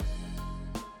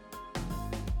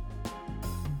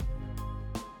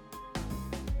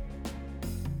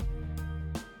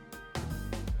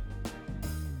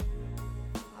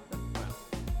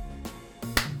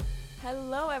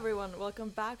Hello, everyone. Welcome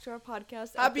back to our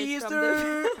podcast. Happy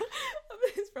Easter!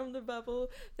 It's from the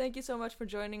bubble. Thank you so much for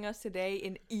joining us today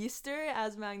in Easter,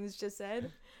 as Magnus just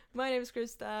said. My name is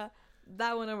Krista.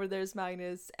 That one over there is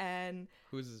Magnus, and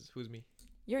Who's me?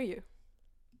 you're you.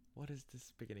 What is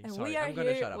this beginning? And Sorry, we are I'm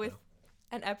gonna here shut up with now.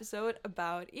 an episode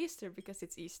about Easter because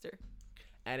it's Easter.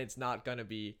 And it's not gonna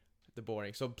be the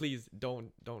boring. So please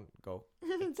don't go.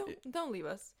 Don't leave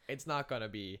us. It's not gonna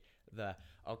be the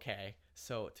okay.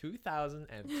 So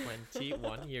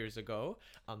 2021 years ago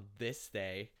on this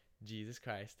day, Jesus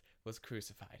Christ was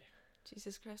crucified.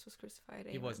 Jesus Christ was crucified.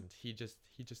 He amen. wasn't. He just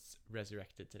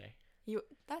resurrected today.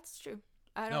 That's true.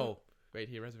 I don't. No, wait.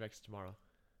 He resurrects tomorrow.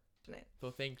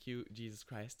 So thank you, Jesus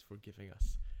Christ, for giving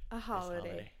us A this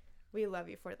holiday. We love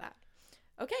you for that.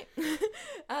 Okay.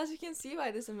 As you can see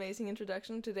by this amazing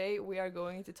introduction, today we are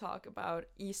going to talk about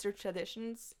Easter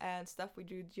traditions and stuff we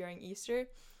do during Easter.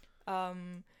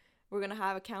 We're going to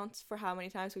have accounts for how many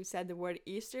times we've said the word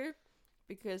Easter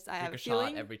because I have a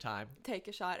feeling shot every time. take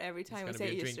a shot every time we It's say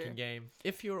gonna be a Easter. drinking game.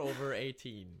 If you're over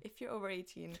 18. If you're over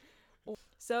 18.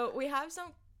 So we have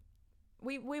some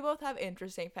we both have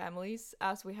interesting families,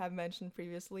 as we have mentioned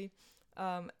previously.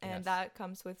 And Yes. that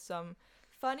comes with some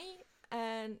funny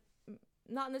and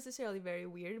not necessarily very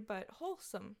weird, but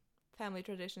wholesome family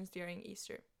traditions during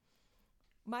Easter.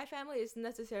 My family isn't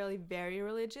necessarily very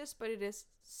religious, but it is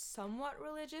somewhat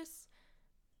religious.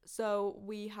 So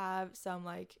we have some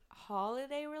like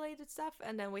holiday related stuff,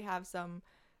 and then we have some,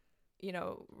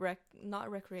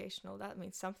 not recreational, that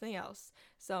means something else.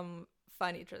 Some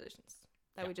funny traditions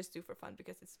that we just do for fun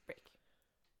because it's break.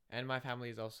 And my family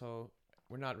is also,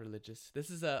 we're not religious. This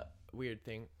is a weird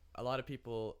thing. A lot of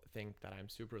people think that I'm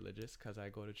super religious because I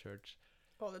go to church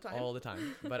All the time. all the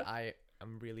time, but I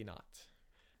am really not.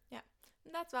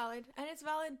 That's valid. And it's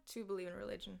valid to believe in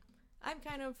religion.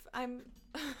 I'm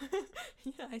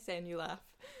yeah, I say and you laugh.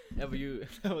 Yeah, but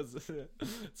that was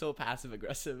so passive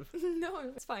aggressive. No,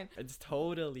 it's fine. It's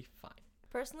totally fine.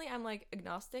 Personally, I'm like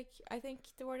agnostic, I think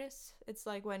the word is. It's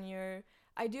like when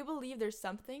I do believe there's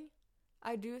something.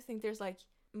 I do think there's like,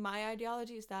 my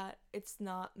ideology is that it's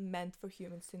not meant for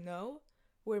humans to know.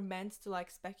 We're meant to like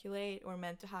speculate. We're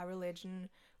meant to have religion.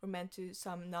 We're meant to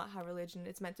some not have religion.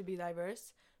 It's meant to be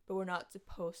diverse, but we're not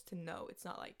supposed to know. It's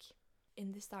not like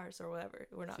in the stars or whatever.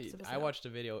 We're not supposed to I know. watched a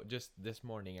video just this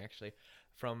morning actually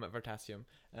from Vertasium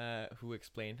who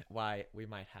explained why we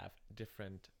might have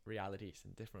different realities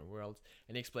and different worlds,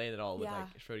 and he explained it all with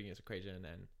like Schrodinger's equation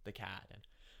and the cat and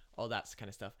all that kind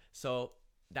of stuff. So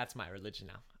that's my religion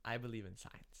now. I believe in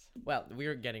science. Well,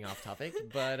 we're getting off topic,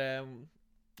 but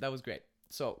that was great.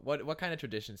 So what kind of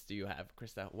traditions do you have,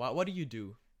 Krista? What do you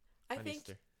do I on think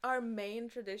Easter? our main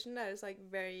tradition that is like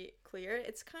very clear,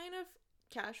 it's kind of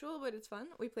casual, but it's fun.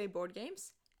 We play board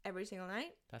games every single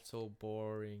night. That's so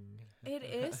boring. It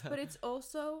is, but it's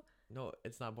also... No,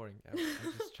 it's not boring. I'm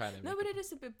just trying to No, but it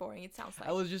is a bit boring, it sounds like.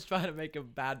 I was just trying to make a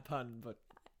bad pun, but...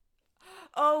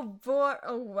 Oh,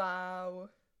 oh, wow.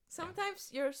 Sometimes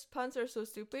your puns are so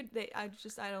stupid, I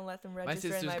don't let them register My in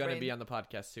sister's my going to brain. be on the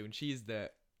podcast soon. She's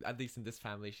at least in this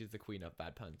family, she's the queen of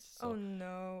bad puns. So Oh,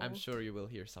 no. I'm sure you will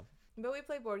hear some. But we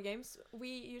play board games. We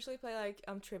usually play like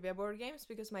trivia board games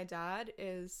because my dad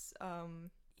is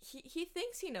he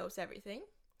thinks he knows everything,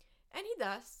 and he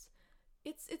does.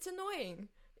 It's annoying.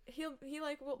 He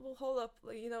will hold up,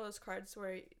 like, those cards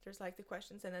where there's like the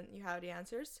questions and then you have the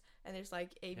answers and there's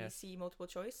like ABC multiple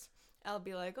choice. I'll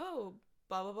be like, oh,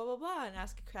 blah blah blah blah blah, and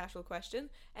ask a casual question,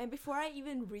 and before I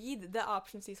even read the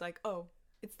options, he's like, oh,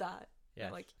 it's that.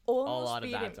 Yeah, like a almost lot of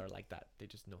beat dads him. are like that. They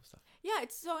just know stuff. Yeah,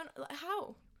 it's so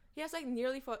how he has like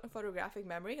nearly photographic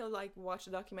memory. He'll like watch a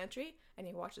documentary, and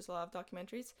he watches a lot of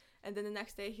documentaries, and then the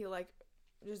next day he'll like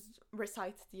just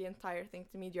recite the entire thing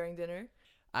to me during dinner.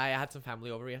 I had some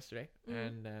family over yesterday,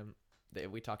 and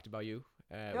we talked about you.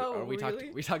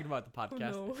 We talked about the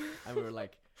podcast, Oh, no. and we were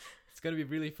like, it's gonna be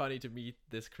really funny to meet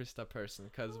this Krista person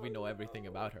because we know everything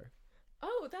about her.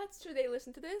 Oh, that's true. They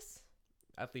listen to this.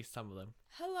 At least some of them.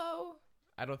 Hello.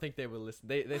 I don't think they will listen.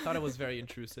 They thought it was very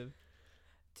intrusive.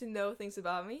 To know things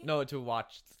about me. No, to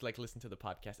watch, like, listen to the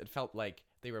podcast. It felt like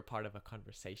they were part of a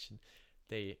conversation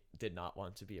they did not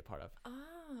want to be a part of. Ah,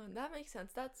 that makes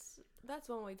sense. That's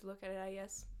one way to look at it, I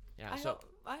guess. Yeah, so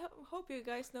I hope you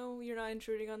guys know you're not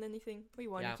intruding on anything. We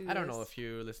want you to do I don't this. know if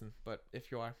you listen, but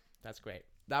if you are, that's great.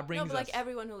 That brings No, but us... like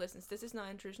everyone who listens, this is not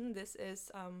intrusion. This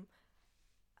is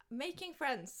making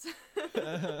friends.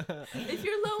 If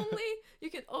you're lonely, you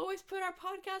can always put our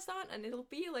podcast on and it'll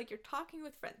be like you're talking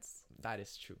with friends. That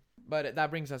is true. But that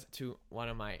brings us to one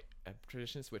of my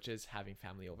traditions, which is having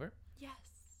family over. Yes.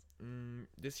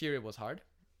 This year it was hard.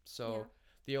 So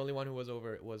the only one who was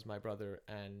over was my brother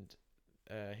and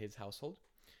his household,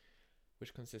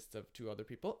 which consists of 2 other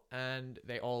people, and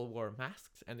they all wore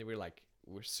masks, and they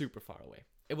were super far away.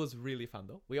 It was really fun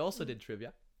though. We also did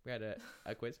trivia. We had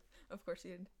a quiz. Of course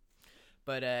you did.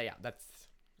 But yeah,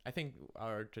 I think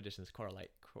our traditions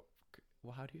correlate.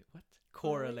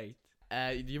 Correlate.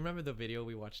 Do you remember the video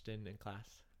we watched in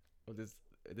class of this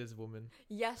woman?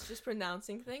 Yes, just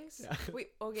pronouncing things.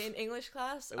 Yeah. In English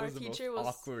class, our teacher was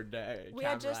awkward. We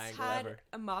had just had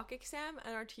a mock exam,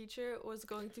 and our teacher was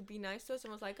going to be nice to us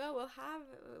and was like, "Oh, we'll have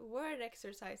word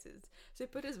exercises." So he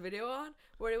put his video on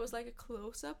where it was like a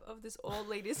close up of this old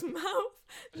lady's mouth,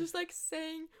 just like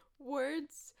saying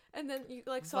words, and then you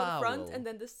like saw the front and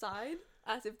then the side,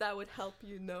 as if that would help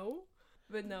you know.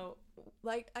 But no,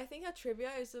 like I think that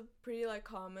trivia is a pretty like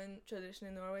common tradition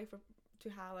in Norway to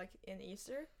have like in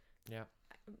Easter. Yeah.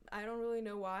 I don't really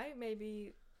know why.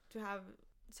 Maybe to have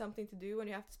something to do when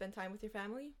you have to spend time with your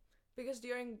family. Because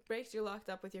during breaks you're locked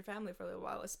up with your family for a little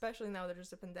while. Especially now that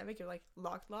there's a pandemic, you're like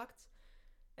locked.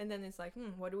 And then it's like,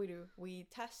 what do? We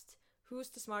test who's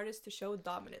the smartest to show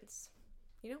dominance.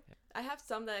 You know? Yeah. I have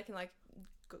some that I can like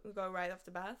go right off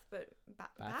the bat, but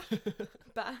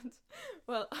bad.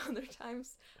 Well, other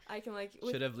times I can like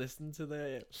should have listened to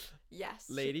the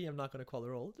lady. I'm not gonna call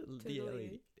her old. The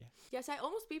lady. Yeah. Yes, I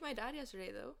almost beat my dad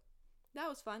yesterday though. That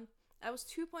was fun. I was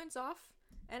 2 points off,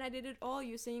 and I did it all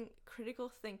using critical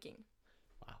thinking.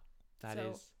 Wow, that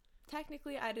is.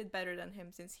 Technically, I did better than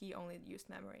him since he only used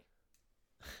memory.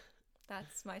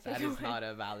 That's my takeaway. That is not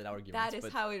a valid argument. That is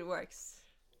how it works.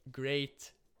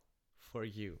 Great for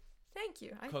you. Thank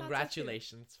you.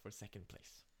 Congratulations for 2nd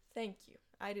place. Thank you.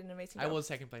 I did an amazing job. I was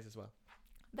 2nd place as well.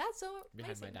 That's so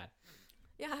behind amazing. my dad.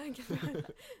 Yeah, I guess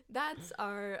that's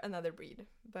another breed,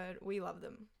 but we love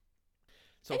them.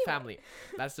 So anyway. Family,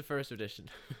 that's the first tradition.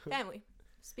 Family.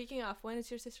 Speaking of, when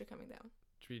is your sister coming down?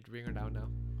 Should we bring her down now?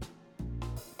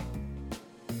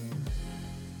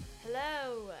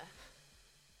 Hello.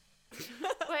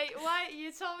 Wait, why?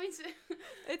 You told me to...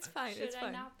 It's fine, Should it's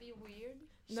fine. I not be weird?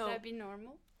 Should I be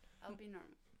normal? I'll be normal.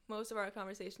 Most of our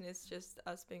conversation is just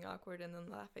us being awkward and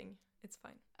then laughing. It's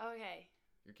fine. Okay.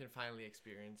 You can finally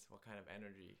experience what kind of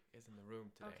energy is in the room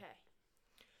today. Okay.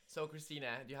 So, Christina,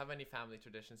 do you have any family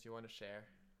traditions you want to share?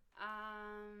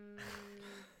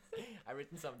 I've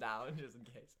written some down just in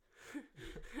case.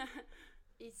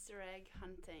 Easter egg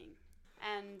hunting.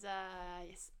 And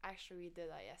yes, actually we did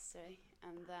that yesterday.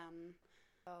 And then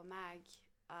Mag.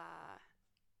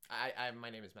 My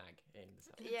name is Mag in this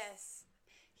house. Yes,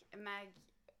 Mag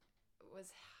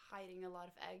was hiding a lot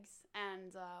of eggs,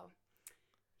 and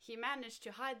he managed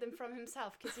to hide them from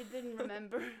himself because he didn't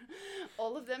remember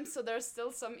all of them. So there's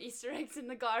still some Easter eggs in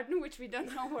the garden which we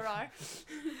don't know where are.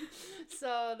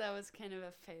 So that was kind of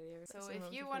a failure. So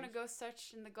if you want to go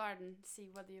search in the garden, see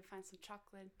whether you find some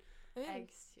chocolate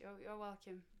eggs, you're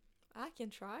welcome. I can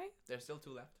try. There's still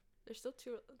 2 left. There's still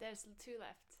 2. There's 2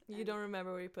 left. You don't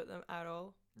remember where you put them at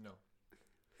all? No.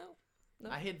 No.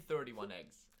 I hid 31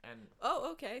 eggs and.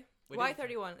 Oh, okay. Why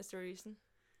 31? Is there a reason?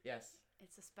 Yes.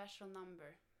 It's a special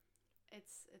number.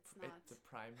 It's not. It's a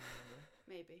prime number.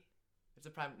 Maybe. It's a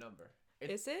prime number.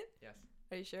 Is it? Yes.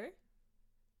 Are you sure?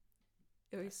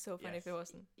 It would be so funny if it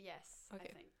wasn't. Yes. Okay.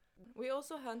 I think. We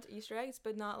also hunt Easter eggs,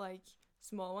 but not like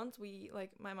small ones. We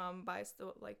like my mom buys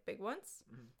the like big ones,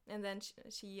 and then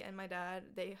she and my dad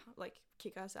they like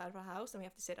kick us out of our house, and we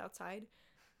have to sit outside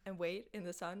and wait in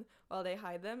the sun while they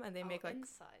hide them, and they make like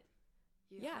inside.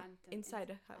 Inside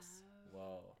the house. Oh.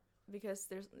 Whoa. Because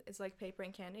it's like paper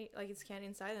and candy, like it's candy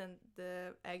inside, and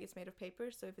the egg is made of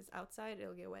paper. So if it's outside,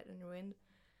 it'll get wet and ruined.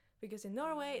 Because in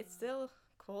Norway, it's still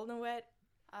cold and wet.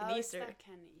 In Easter. It's that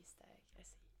kind of Easter egg. I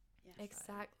see. Yes.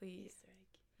 Exactly. Easter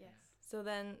egg. Yes. So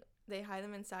then they hide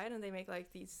them inside, and they make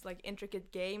like these like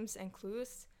intricate games and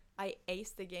clues. I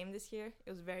aced the game this year.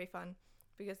 It was very fun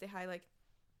because they hide like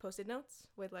Post-it notes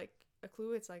with like a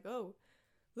clue. It's like, oh,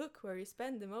 look where you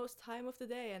spend the most time of the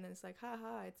day, and then it's like,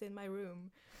 haha, it's in my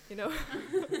room, you know.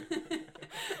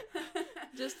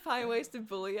 Just find ways to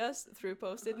bully us through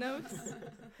Post-it notes.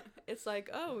 It's like,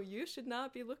 oh, you should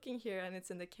not be looking here, and it's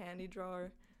in the candy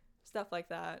drawer, stuff like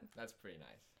that. That's pretty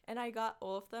nice. And I got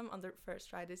all of them on the first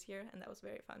try this year, and that was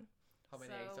very fun. How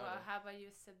many eggs are there? How about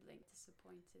your sibling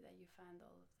disappointed that you found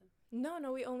all of them?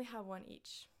 No, we only have one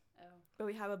each. Oh. But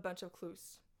we have a bunch of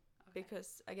clues. Okay.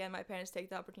 Because, again, my parents take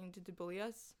the opportunity to bully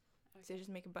us. Okay. So they just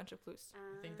make a bunch of clues.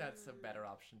 I think that's a better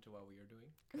option to what we are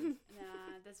doing.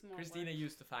 Nah, that's more Christina work.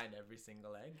 used to find every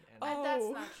single egg. And that's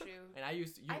not true. And I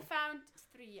used to... I found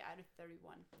 3 out of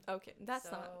 31. Okay, that's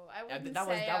so not... I wouldn't that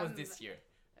say was this year.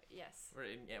 Yes.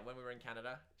 When we were in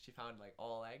Canada, she found like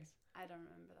all eggs. I don't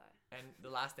remember that. And the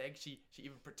last egg, she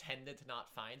even pretended to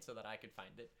not find so that I could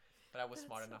find it. But I was That's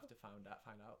smart so- enough to find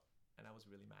out, and I was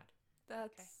really mad.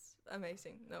 That's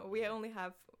amazing. No, we only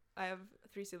have. I have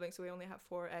 3 siblings, so we only have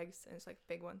 4 eggs, and it's like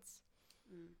big ones.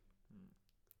 Mm.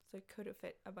 So it could have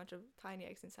fit a bunch of tiny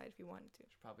eggs inside if you wanted to.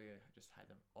 Should probably just hide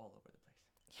them all over the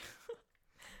place.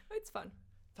 It's fun.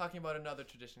 Talking about another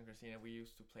tradition, Christina, we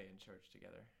used to play in church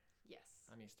together Yes.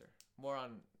 on Easter. More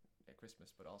on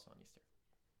Christmas, but also on Easter.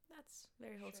 That's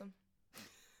very Sure. wholesome.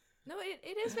 No,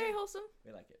 it is very wholesome.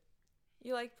 We like it.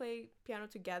 You like play piano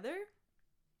together?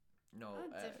 No, Oh,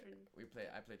 different.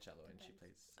 I play cello and she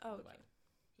plays Oh, the okay. violin.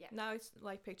 Yeah. Now it's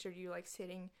like pictured you like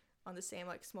sitting on the same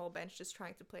like small bench just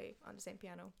trying to play on the same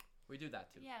piano. We do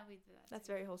that too. Yeah, we do that. That's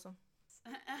too. very wholesome.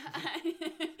 I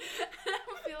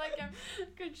don't feel like I'm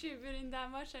contributing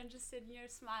that much. I'm just sitting here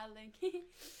smiling.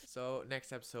 So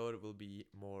next episode will be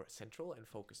more central and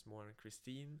focused more on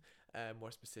Christine,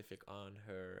 more specific on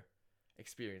her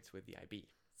experience with the IB.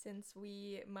 Since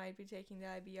we might be taking the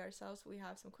IB ourselves, we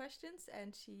have some questions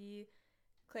and she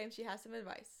claims she has some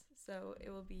advice. So it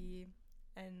will be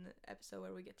an episode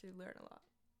where we get to learn a lot.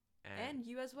 And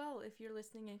you as well, if you're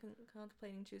listening and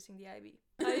contemplating choosing the IB.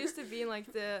 I used to be in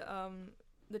like the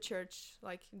church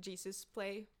like Jesus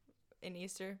play in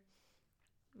Easter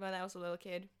when I was a little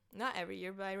kid. Not every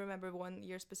year, but I remember one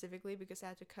year specifically because I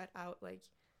had to cut out like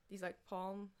these like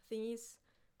palm thingies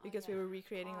because we were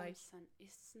recreating Palm like.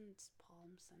 Isn't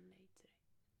Palm Sunday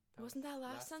today? Wasn't that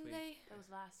last week. Sunday? That was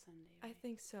last Sunday. I Right?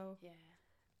 think so. Yeah.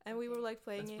 And we were Okay. like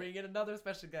playing Let's it. bring in another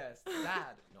special guest.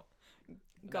 Dad. No.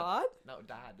 God? No,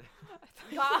 Dad.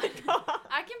 God.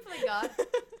 I can play God.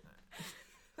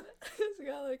 This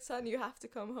guy like, son, you have to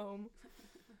come home.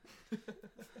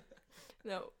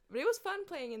 No, but it was fun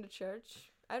playing in the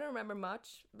church. I don't remember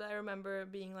much, but I remember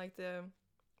being like the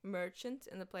merchant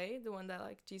in the play, the one that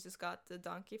like Jesus got the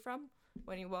donkey from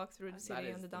when he walked through the That city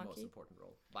is on the the most donkey. important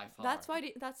role by far. That's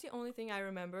why. That's the only thing I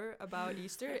remember about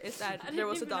Easter is that I there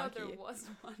was a didn't even donkey. know there was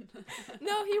one.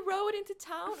 No, he rode into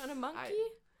town on a monkey.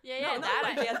 Yeah, No, yeah, not that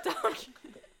a monkey, a donkey.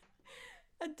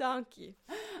 A donkey.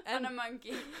 on a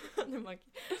monkey. On a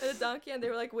monkey. And a donkey, and they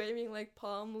were like waving like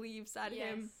palm leaves at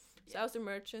him. Yes. So I was the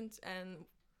merchant, and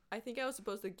I think I was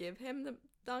supposed to give him the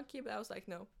donkey, but I was like,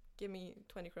 no, give me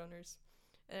 20 kroners.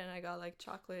 And then I got like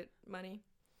chocolate money.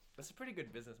 That's a pretty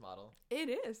good business model. It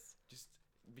is. Just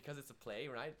because it's a play,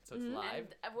 right? So it's Mhm. live.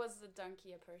 And was the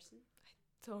donkey a person?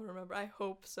 Don't remember. I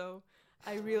hope so.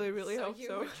 I really, really so hope you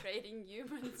so. were trading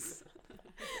humans.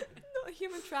 No,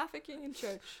 human trafficking in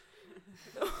church.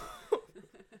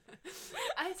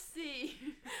 I see.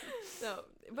 No,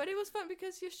 but it was fun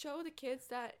because you show the kids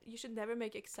that you should never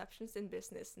make exceptions in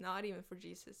business, not even for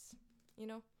Jesus. You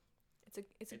know, it's a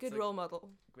It's good a- role model.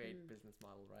 Great Mm. business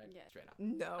model, right? Yeah. Straight up.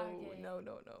 No, Okay. no.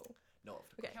 No, of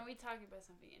Okay. Can we talk about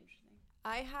something interesting?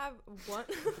 I have one.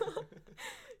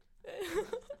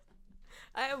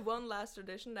 I have one last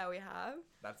tradition that we have.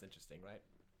 That's interesting, right?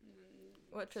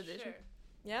 What tradition? Sure.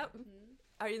 Yep. Mhm.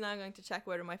 Are you now going to check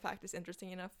whether my fact is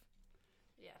interesting enough?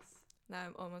 Yes. Now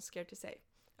I'm almost scared to say.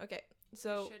 Okay, You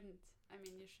so shouldn't. I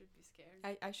mean, you should be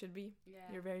scared. I should be. Yeah.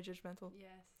 You're very judgmental. Yes.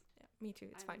 Yeah, me too.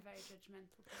 It's I'm fine. a very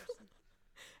judgmental person.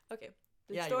 Okay.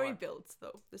 The Yeah, you story are. builds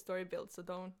though. The story builds. So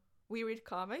don't. We read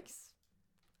comics.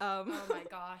 Oh my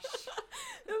gosh.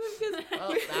 No, because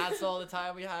Well, that's all the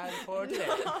time we had for today.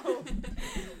 No.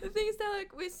 The thing is that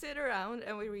like we sit around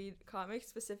and we read comics,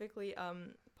 specifically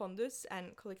Pondus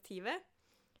and Kollektive.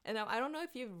 And now I don't know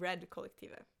if you've read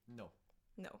Kollektive. No.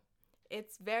 No.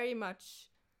 It's very much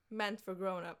meant for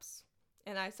grown-ups.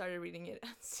 And I started reading it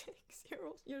at 6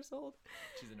 years old.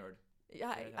 She's a nerd.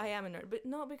 Yeah, Very I nice. am a nerd, but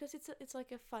no, because it's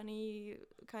like a funny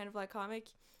kind of like comic,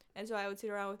 and so I would sit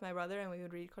around with my brother and we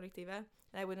would read Kollektive, and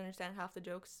I wouldn't understand half the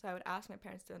jokes, so I would ask my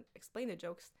parents to explain the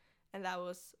jokes, and that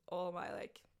was all my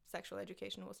like sexual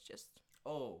education was just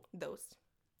Oh. those,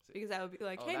 So- because I would be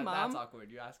like, Oh, hey that's mom,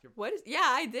 awkward. You ask your. what is? Yeah,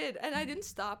 I did, and I didn't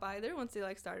stop either once they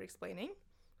like started explaining.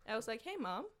 I was like, hey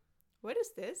mom, what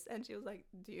is this? And she was like,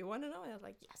 do you want to know? And I was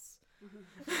like, yes.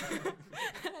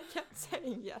 And I kept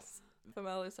saying yes.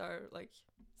 Femel is our like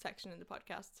section in the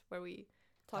podcast where we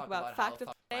talk about how fact of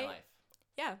fuck the my day. life.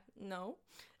 Yeah, no.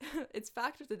 It's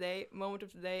fact of the day, moment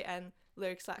of the day, and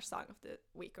lyric/song of the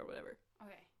week or whatever.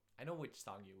 Okay. I know which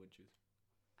song you would choose.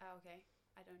 Okay.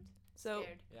 I don't. So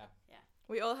Scared. Yeah.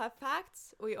 we all have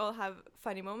facts, we all have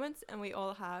funny moments, and we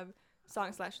all have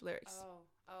song/lyrics.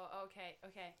 Oh. Okay.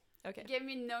 Okay. Okay. Give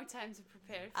me no time to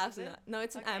prepare. For Absolutely this. not. No,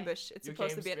 it's an Okay. ambush. It's You supposed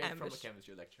came to be an straight ambush. from a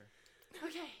chemistry lecture.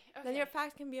 Okay. Okay. Then your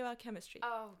fact can be about chemistry.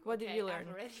 Oh. What did okay, you learn?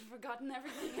 I've already forgotten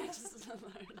everything I just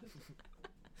learned.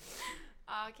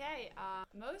 Okay.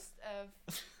 Most of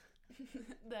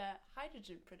the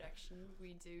hydrogen production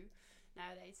we do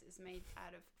nowadays is made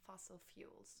out of fossil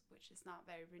fuels, which is not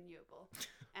very renewable,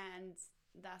 and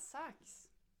that sucks.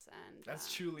 And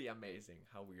that's truly amazing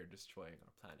how we are destroying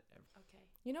our planet. Okay.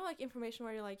 You know, like information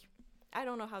where you're like, I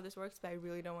don't know how this works, but I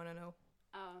really don't want to know.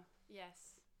 Oh,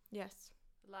 yes. Yes.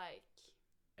 Like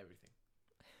Everything.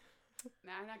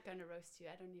 No, I'm not gonna roast you.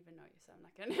 I don't even know you, so I'm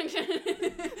not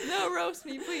gonna. No, roast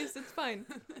me, please. It's fine.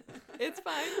 It's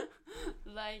fine.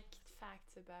 Like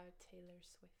facts about Taylor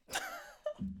Swift.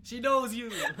 She knows you.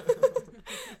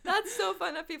 That's so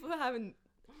fun that people who haven't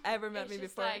ever met me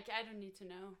just before. like, I don't need to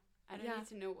know. I don't Yeah. need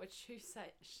to know what shoe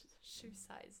size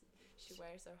she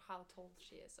wears or how tall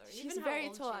she is or She's even how very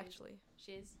old tall, she is. actually.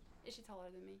 She is. Is she taller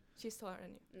than me? She's taller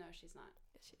than you. No, she's not.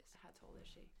 Yes, she is. How tall is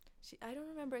she? I don't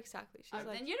remember exactly. She's like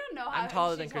Then you don't know how I'm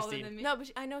taller she's than Christine. than me. no,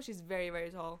 but I know she's very, very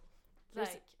tall.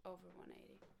 Like over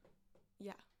 180.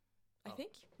 Yeah, I Oh.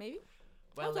 think maybe.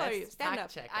 Well, tall are let's you? Stand fact up.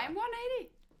 check. I'm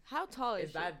 180. How tall is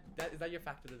Is that your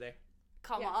fact of the day?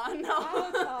 Come Yeah. on, no.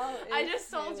 How tall I is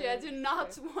just told you I do Taylor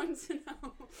not Swift? want to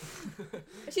know.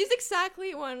 she? She's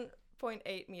exactly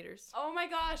 1.8 meters. Oh my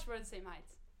gosh, we're the same height.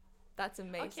 That's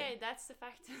amazing. Okay, that's the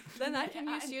fact. Then I can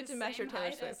use I'm you the to measure same Taylor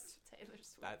height as Swift. Taylor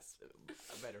Swift. That's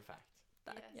a better fact.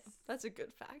 Yeah, Yes. that's a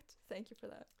good fact. Thank you for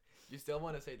that. You still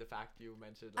want to say the fact you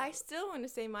mentioned? I still want to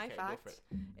say my Okay, go fact. for it.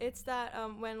 It's that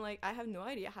when like I have no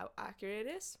idea how accurate it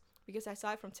is because I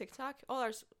saw it from TikTok.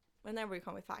 Whenever we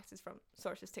come with facts, it's from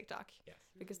sources TikTok Yes.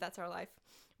 because that's our life.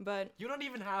 But You don't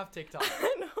even have TikTok.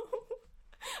 I know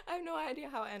I have no idea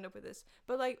how I end up with this.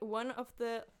 But like one of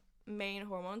the main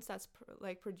hormones that's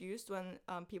produced when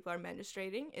people are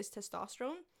menstruating is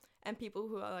testosterone, and people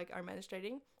who are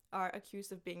menstruating are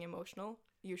accused of being emotional,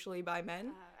 usually by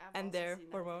men. I've And also their seen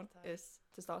that hormone TikTok. is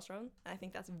testosterone. And I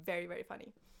think that's very, very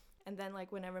funny. And then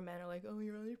like whenever men are like, oh,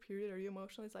 you're on your period, are you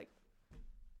emotional? It's like,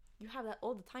 you have that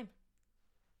all the time.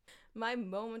 My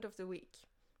moment of the week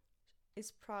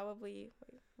is probably,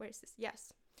 where is this?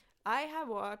 Yes. I have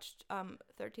watched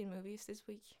 13 movies this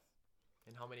week.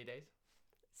 In how many days?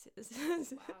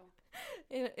 Wow.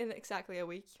 in exactly a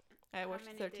week. I watched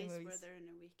How many 13 days movies. were there in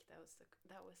a week?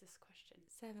 That was this question.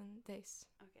 7 days.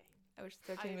 Okay. I watched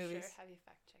Are 13 you movies. sure? Have you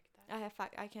fact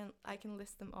checked that? I can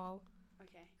list them all.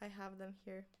 Okay. I have them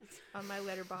here on my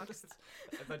letterbox.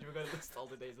 I thought you were gonna list all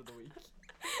the days of the week.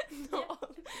 No.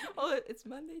 Oh, it's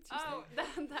Monday, Tuesday. Oh,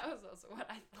 that was also what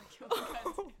I thought you were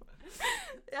going to do.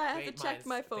 Yeah, I have Great to check minds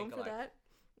my think phone for alike. that.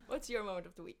 What's your moment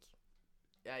of the week?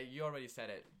 Yeah, you already said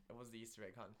it. It was the Easter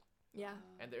egg hunt, Yeah.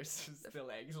 and there's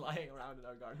still eggs lying around in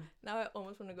our garden. Now I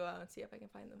almost want to go out and see if I can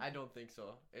find them. I don't think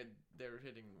so. They're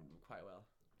hitting quite well.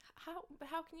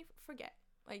 How can you forget?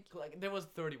 Like there was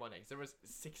 31 eggs. There was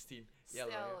 16 Still,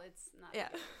 yellow. it's not. Yeah.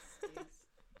 good excuse.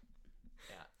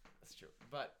 Yeah, that's true.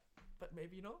 But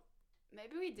maybe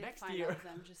Maybe we did Next find year. all of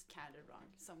them just counted wrong.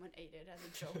 Someone ate it as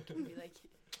a joke and be like,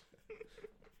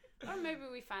 or maybe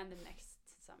we find them next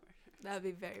summer. That would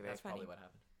be very, very that's funny. probably what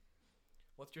happened.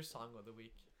 What's your song of the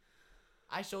week?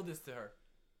 I showed this to her.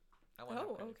 I want her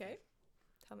Oh, credit, okay.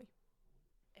 please. Tell me.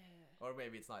 Or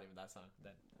maybe it's not even that song.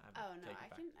 Then Oh no,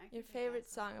 I can. Your take that favorite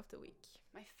song of the week.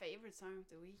 My favorite song of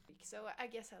the week. So I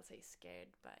guess I'll say "Scared"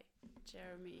 by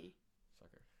Jeremy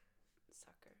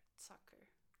Sucker. Sucker.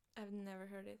 I've never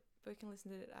heard it, but we can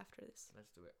listen to it after this.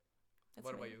 Let's do it. That's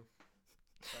What about amazing.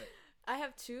 you? Sorry. I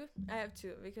have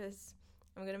two because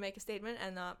I'm gonna make a statement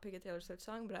and not pick a Taylor Swift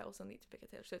song, but I also need to pick a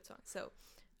Taylor Swift song. So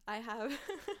I have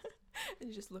and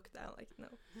you just look down like no.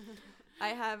 I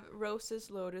have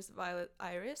Roses, Lotus, Violet,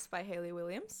 Iris by Hayley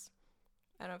Williams.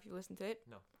 I don't know if you listened to it.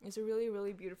 No. It's a really,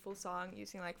 really beautiful song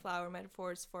using like flower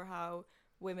metaphors for how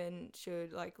women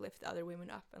should like lift other women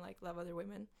up and like love other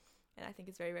women. And I think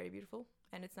it's very, very beautiful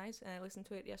and it's nice. And I listened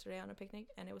to it yesterday on a picnic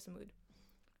and it was a mood.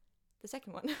 The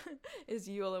second one is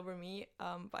You All Over Me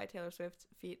by Taylor Swift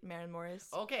feat Maren Morris.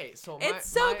 Okay, so It's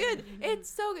so good. It's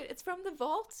so good. It's from The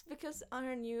Vault because on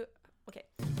her new... Okay.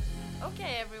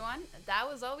 Okay, everyone, that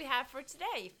was all we have for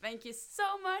today. Thank you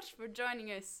so much for joining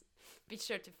us. Be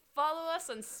sure to follow us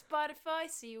on Spotify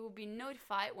so you will be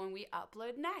notified when we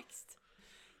upload next.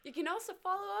 You can also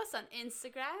follow us on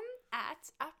Instagram at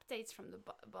Updates from the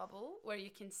Bubble, where you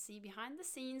can see behind the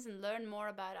scenes and learn more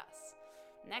about us.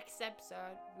 Next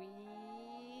episode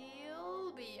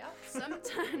will be up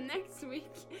sometime next week,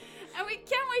 and we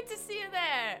can't wait to see you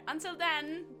there. Until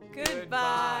then,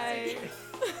 Goodbye.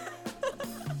 Goodbye.